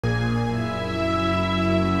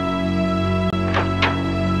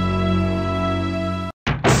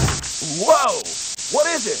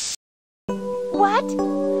is it? What?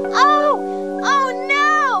 Oh! Oh,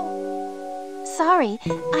 no! Sorry,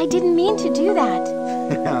 I didn't mean to do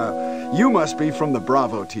that. You must be from the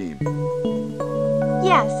Bravo team.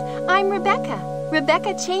 Yes, I'm Rebekka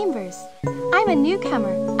Chembāsu. I'm a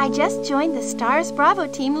newcomer. I just joined the S.T.A.R.S Bravo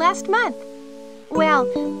team last month. Well,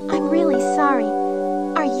 I'm really sorry.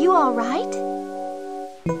 Are you all right?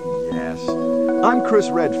 Yes. I'm Chris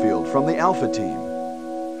Redfield from the Alpha team.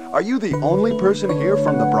 Are you the only person here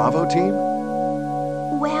from the Bravo team?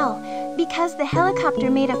 Well, because the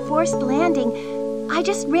helicopter made a forced landing, I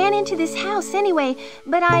just ran into this house anyway,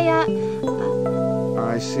 but I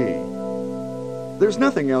see. There's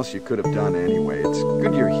nothing else you could have done anyway. It's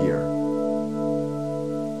good you're here.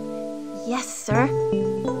 Yes, sir.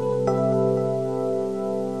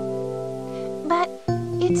 But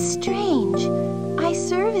it's strange. I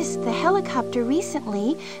serviced the helicopter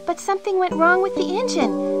recently, but something went wrong with the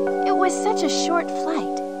engine. It was such a short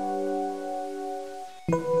flight.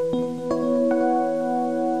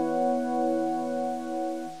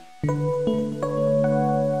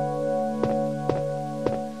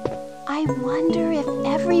 I wonder if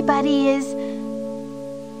everybody is...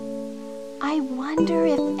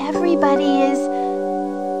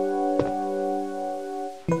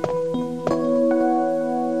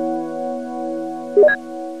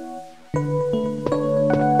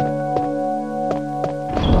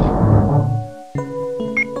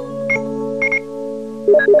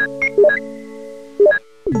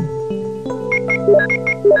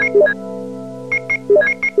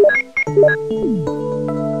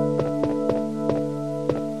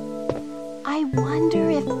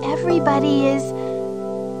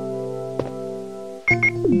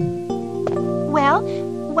 Well,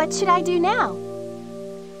 what should I do now?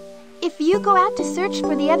 If you go out to search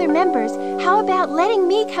for the other members, how about letting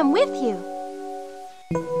me come with you?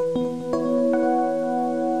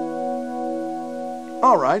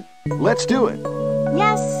 All right, let's do it.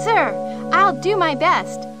 Yes, sir. I'll do my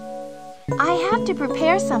best. I have to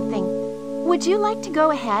prepare something. Would you like to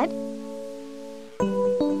go ahead?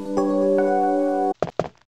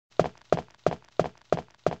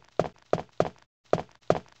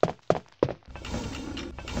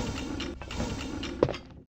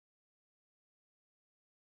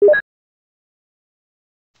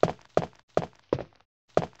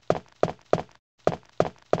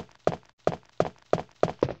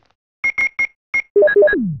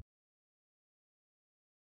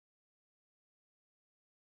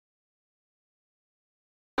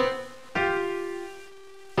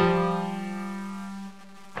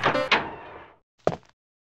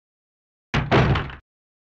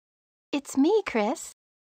 It's me, Chris.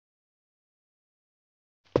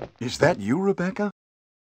 Is that you, Rebekka?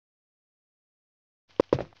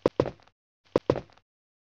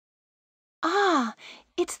 Ah,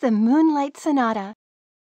 it's the Moonlight Sonata.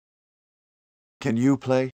 Can you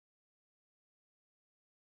play?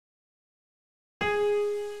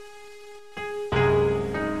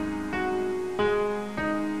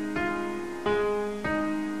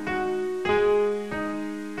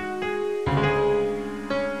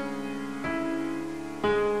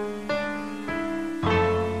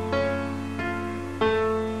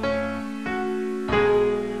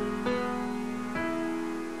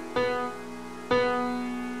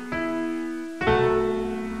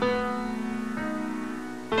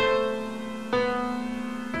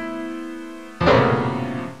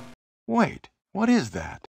 Wait, what is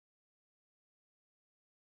that?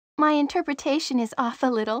 My interpretation is off a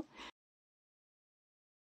little.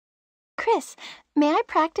 Chris, may I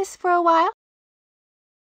practice for a while?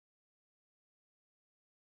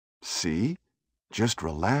 See? Just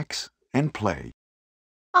relax and play.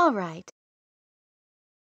 All right.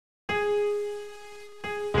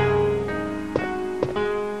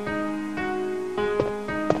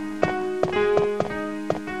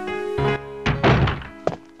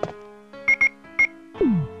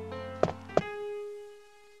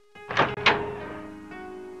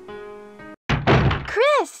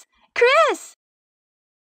 Chris!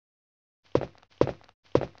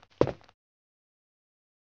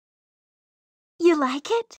 You like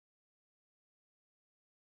it?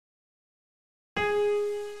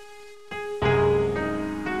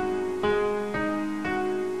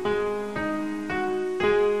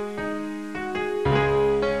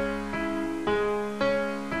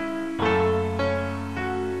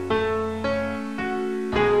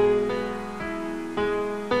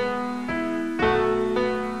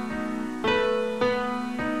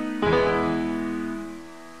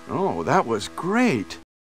 Oh, that was great!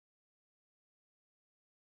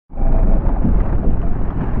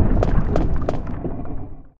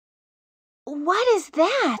 What is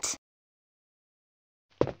that?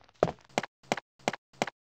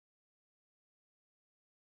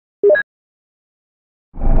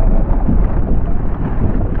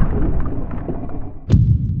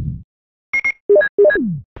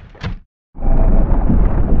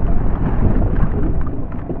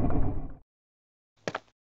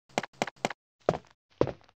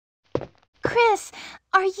 Chris,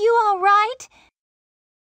 are you all right?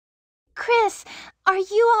 Chris, are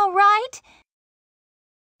you all right?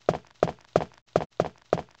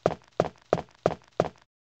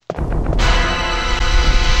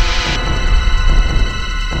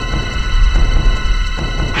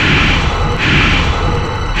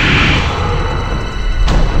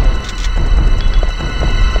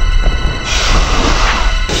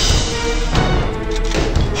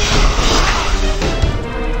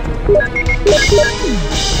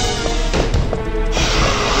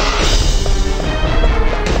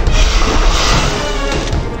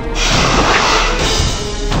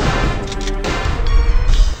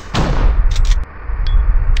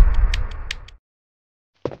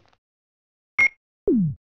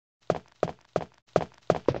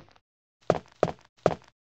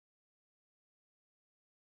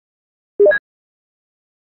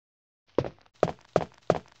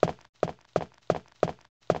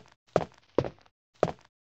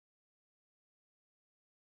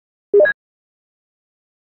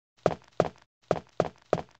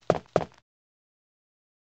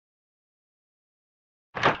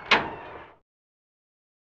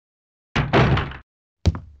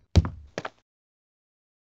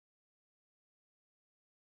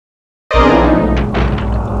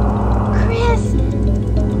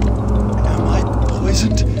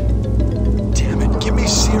 Damn it, give me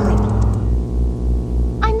serum.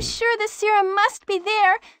 I'm sure the serum must be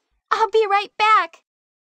there. I'll be right back.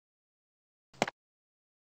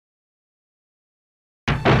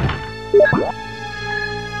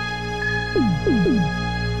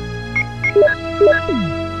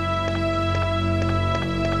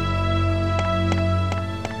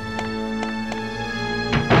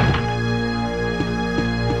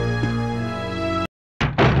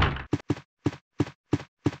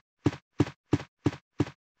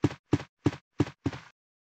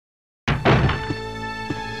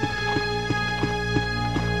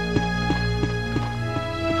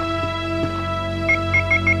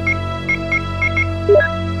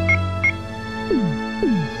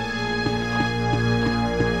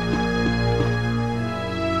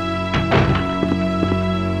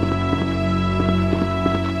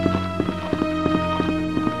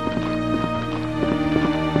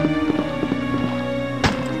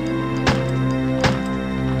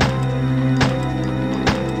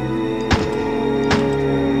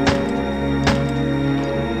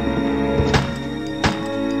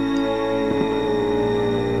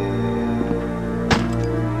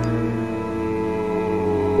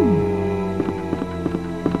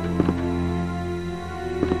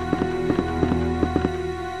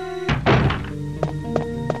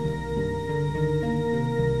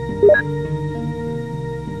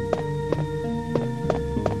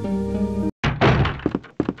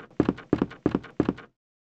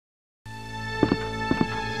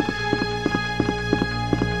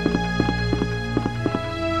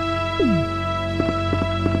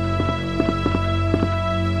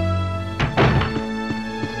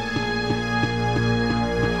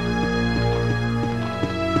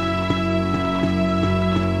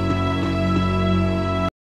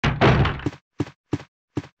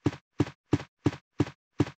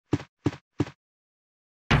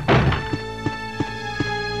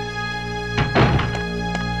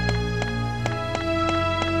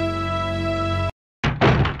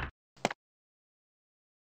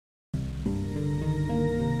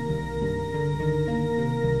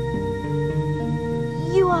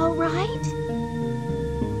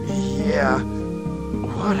 Yeah.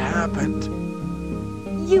 What happened?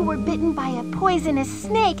 You were bitten by a poisonous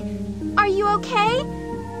snake. Are you okay?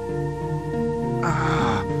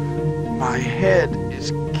 My head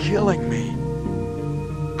is killing me.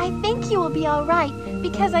 I think you will be all right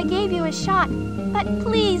because I gave you a shot. But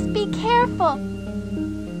please be careful.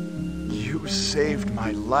 You saved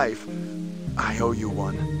my life. I owe you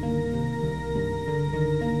one.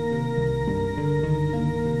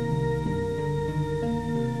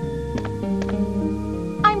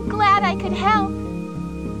 I'm glad I could help.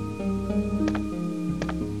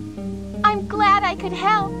 I'm glad I could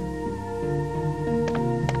help.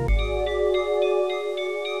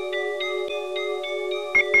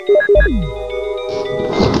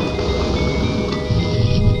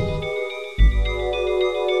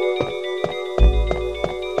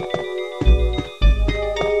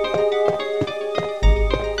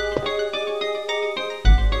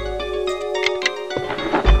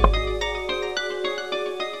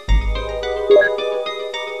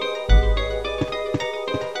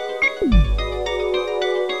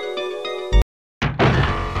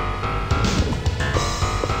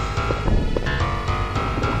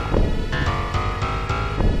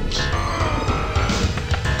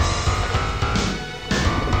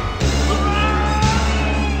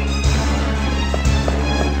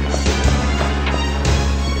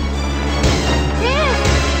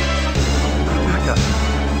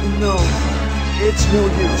 It's no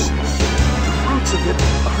use. The roots of it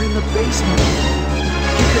are in the basement.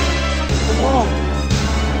 Keep it below.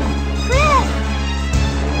 Chris!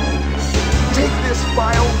 Take this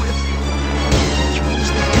file with you. Use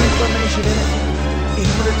the information in it in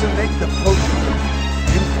order to make the potion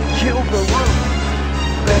and kill the root.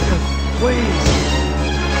 Rebekka, please.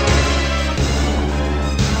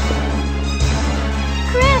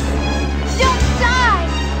 Chris! Don't die!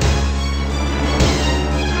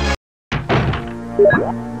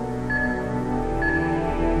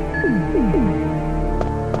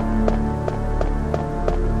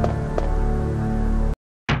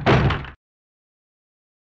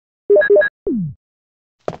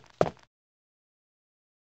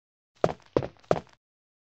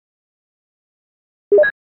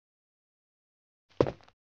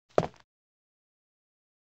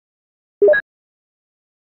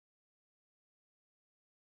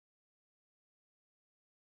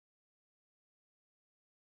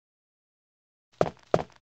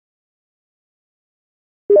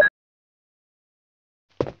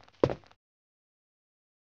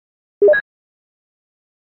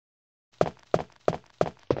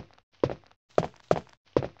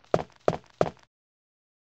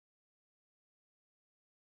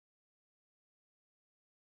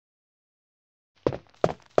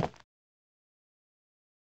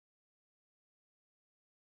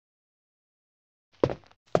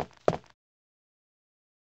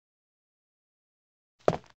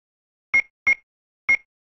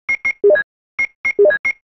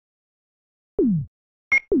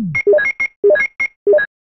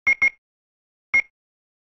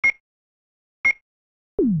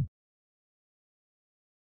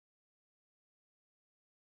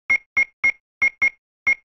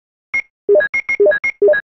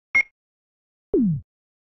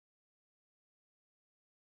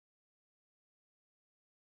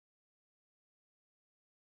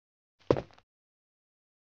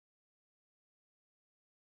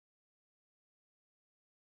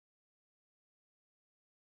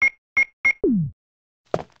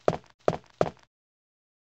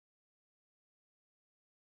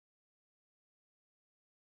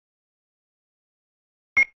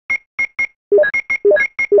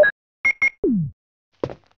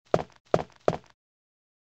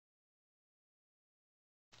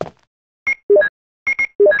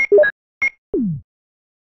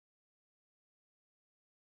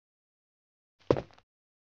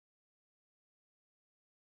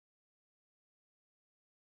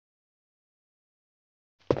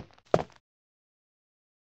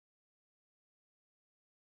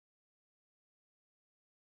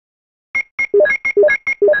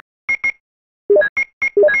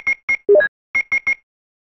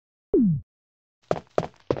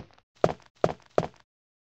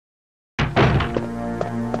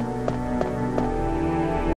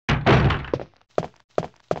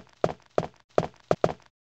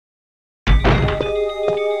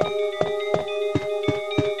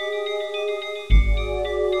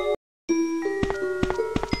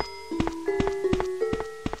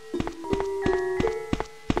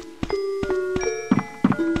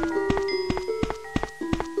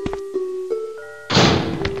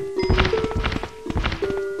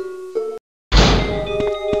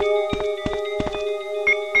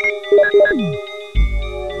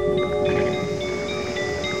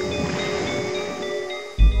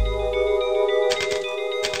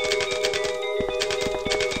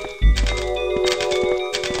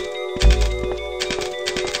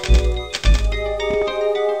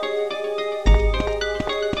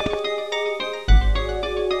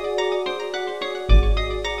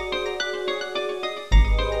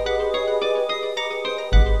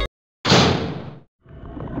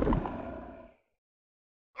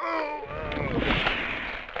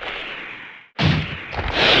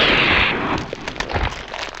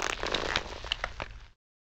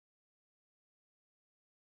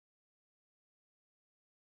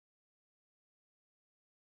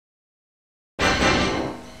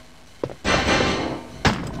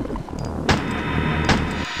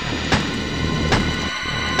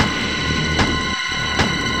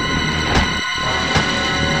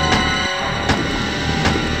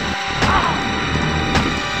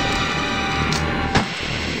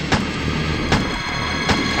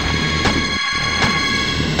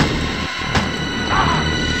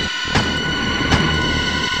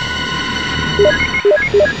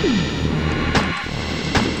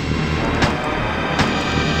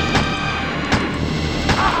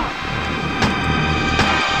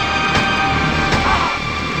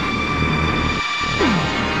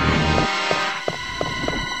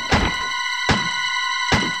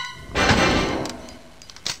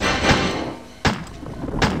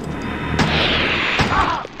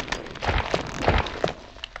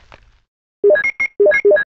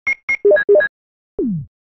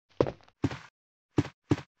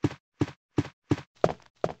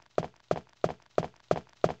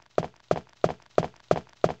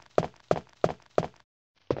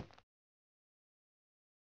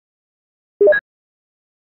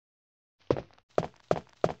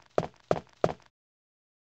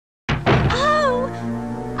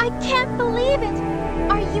 can't believe it.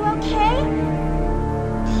 Are you okay?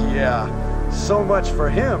 Yeah, so much for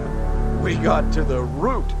him. We got to the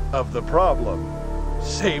root of the problem.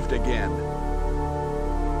 Saved again.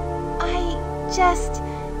 I just...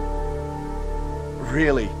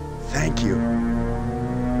 Really, thank you.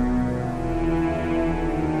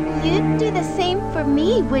 You'd do the same for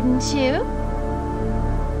me, wouldn't you?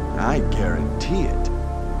 I guarantee it.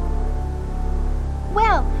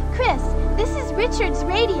 Well, Chris, this is Richard's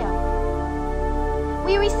radio.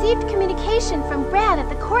 We received communication from Brad at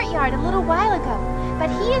the courtyard a little while ago, but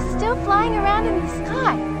he is still flying around in the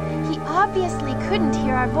sky. He obviously couldn't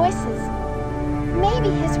hear our voices. Maybe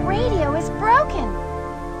his radio is broken.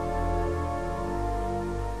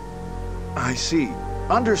 I see.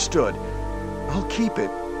 Understood. I'll keep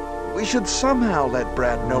it. We should somehow let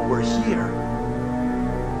Brad know we're here.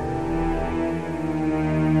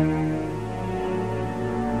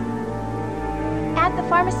 At the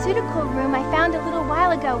pharmaceutical room I found a little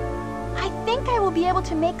while ago, I think I will be able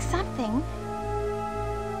to make something.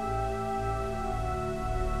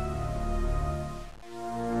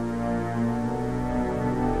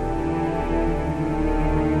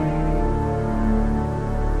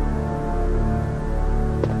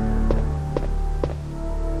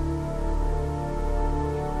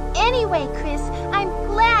 Anyway, Chris, I'm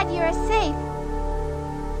glad you're safe.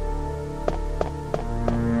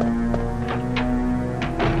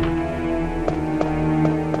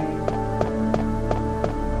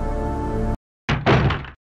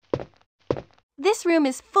 This room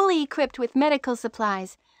is fully equipped with medical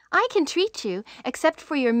supplies. I can treat you, except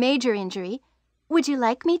for your major injury. Would you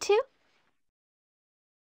like me to?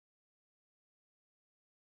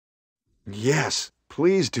 Yes,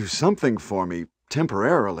 please do something for me,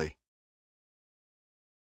 temporarily.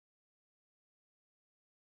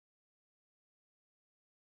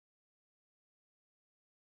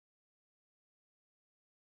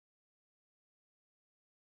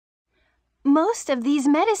 Most of these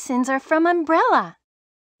medicines are from Umbrella.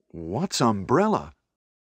 What's Umbrella?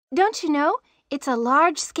 Don't you know? It's a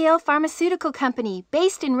large-scale pharmaceutical company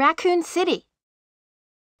based in Raccoon City.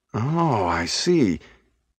 Oh, I see.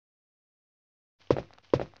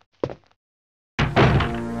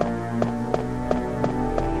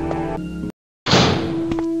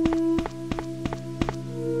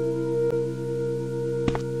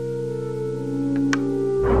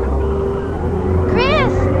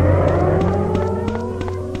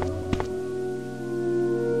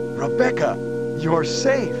 Rebekka, you're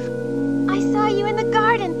safe. I saw you in the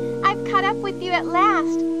garden. I've caught up with you at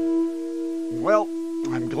last. Well,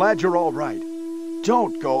 I'm glad you're all right.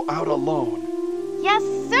 Don't go out alone. Yes,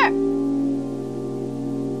 sir.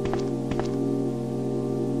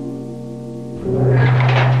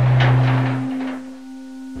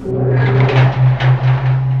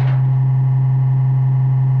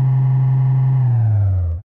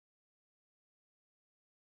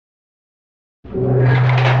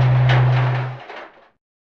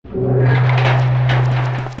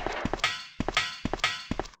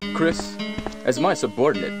 Chris, as my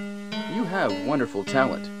subordinate, you have wonderful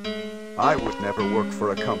talent. I would never work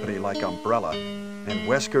for a company like Umbrella. And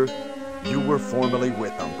Wesker, you were formerly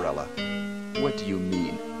with Umbrella. What do you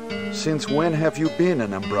mean? Since when have you been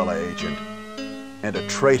an Umbrella agent? And a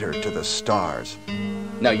traitor to the S.T.A.R.S?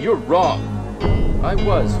 Now you're wrong. I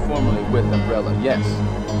was formerly with Umbrella, yes.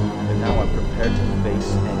 But now I'm prepared to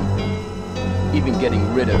face anything. Even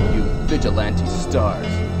getting rid of you vigilante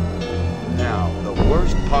S.T.A.R.S. Now, the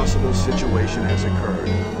worst possible situation has occurred.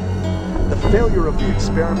 The failure of the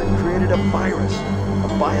experiment created a virus, a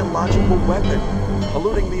biological weapon,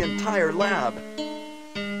 polluting the entire lab.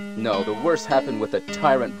 No, the worst happened with the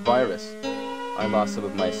tyrant virus. I lost some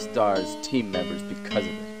of my S.T.A.R.S team members because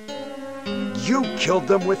of it. You killed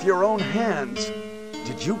them with your own hands.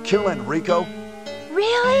 Did you kill Enrico?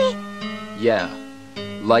 Really? Yeah,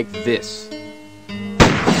 like this.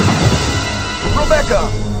 Rebekka!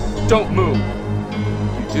 Don't move!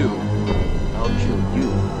 If you do, I'll kill you.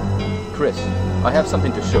 Chris, I have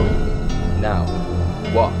something to show you. Now,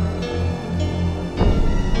 walk.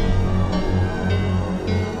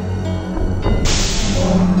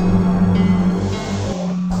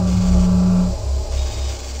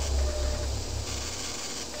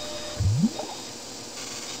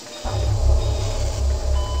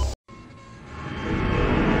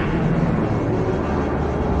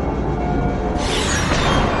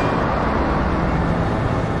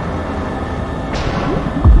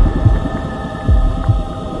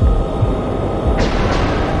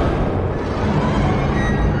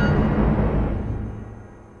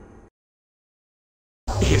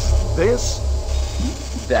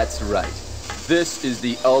 This is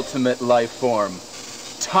the ultimate life form.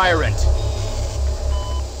 Tyrant!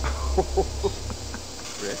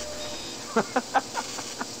 Chris?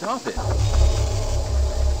 Stop it.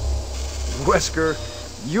 Wesker,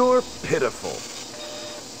 you're pitiful.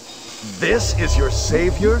 This is your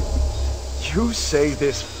savior? You say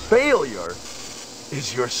this failure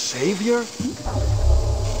is your savior?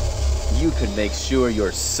 You can make sure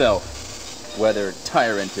yourself whether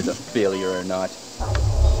Tyrant is a failure or not.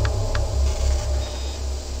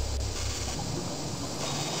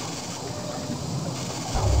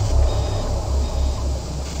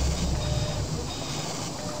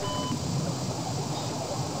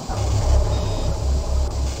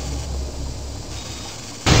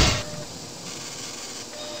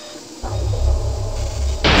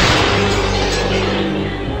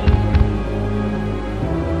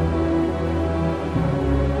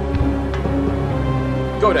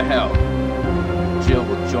 Go to hell. Jill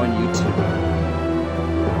will join you too.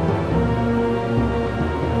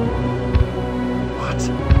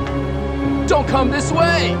 What? Don't come this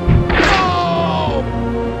way! No!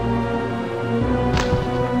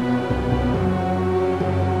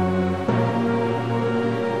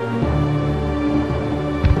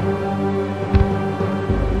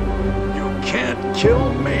 You can't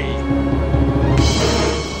kill me.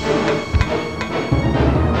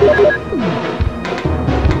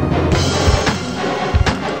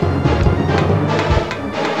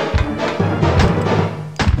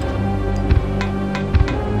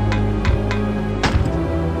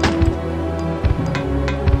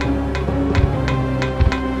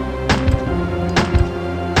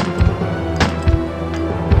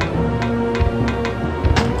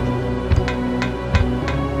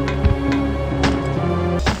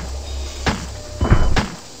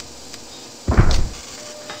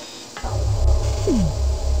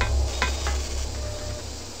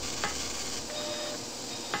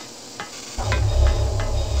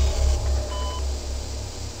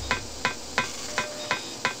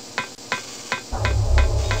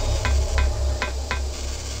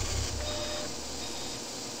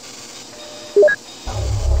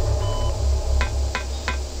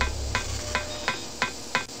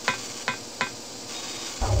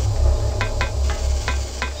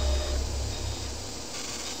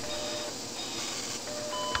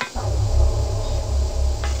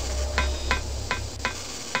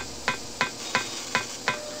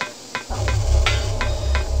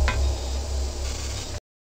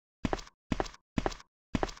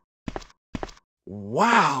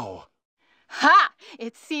 Wow! Ha!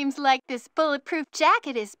 It seems like this bulletproof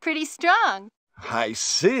jacket is pretty strong. I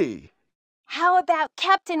see. How about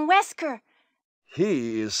Captain Wesker?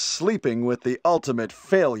 He is sleeping with the ultimate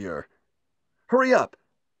failure. Hurry up.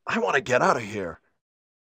 I want to get out of here.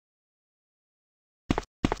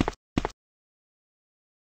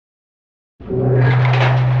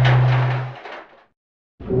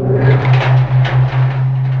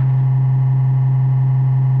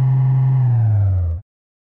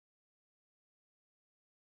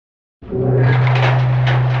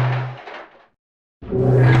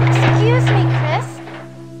 Excuse me, Chris.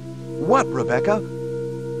 What, Rebekka?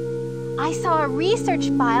 I saw a research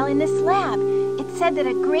file in this lab. It said that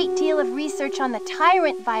a great deal of research on the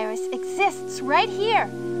Tyrant virus exists right here.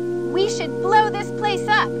 We should blow this place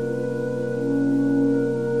up.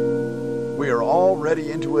 We are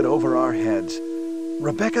already into it over our heads.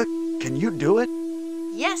 Rebekka, can you do it?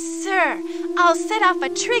 Yes, sir. I'll set off a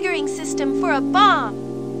triggering system for a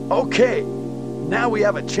bomb. Okay. Now we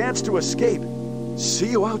have a chance to escape. See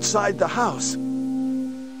you outside the house.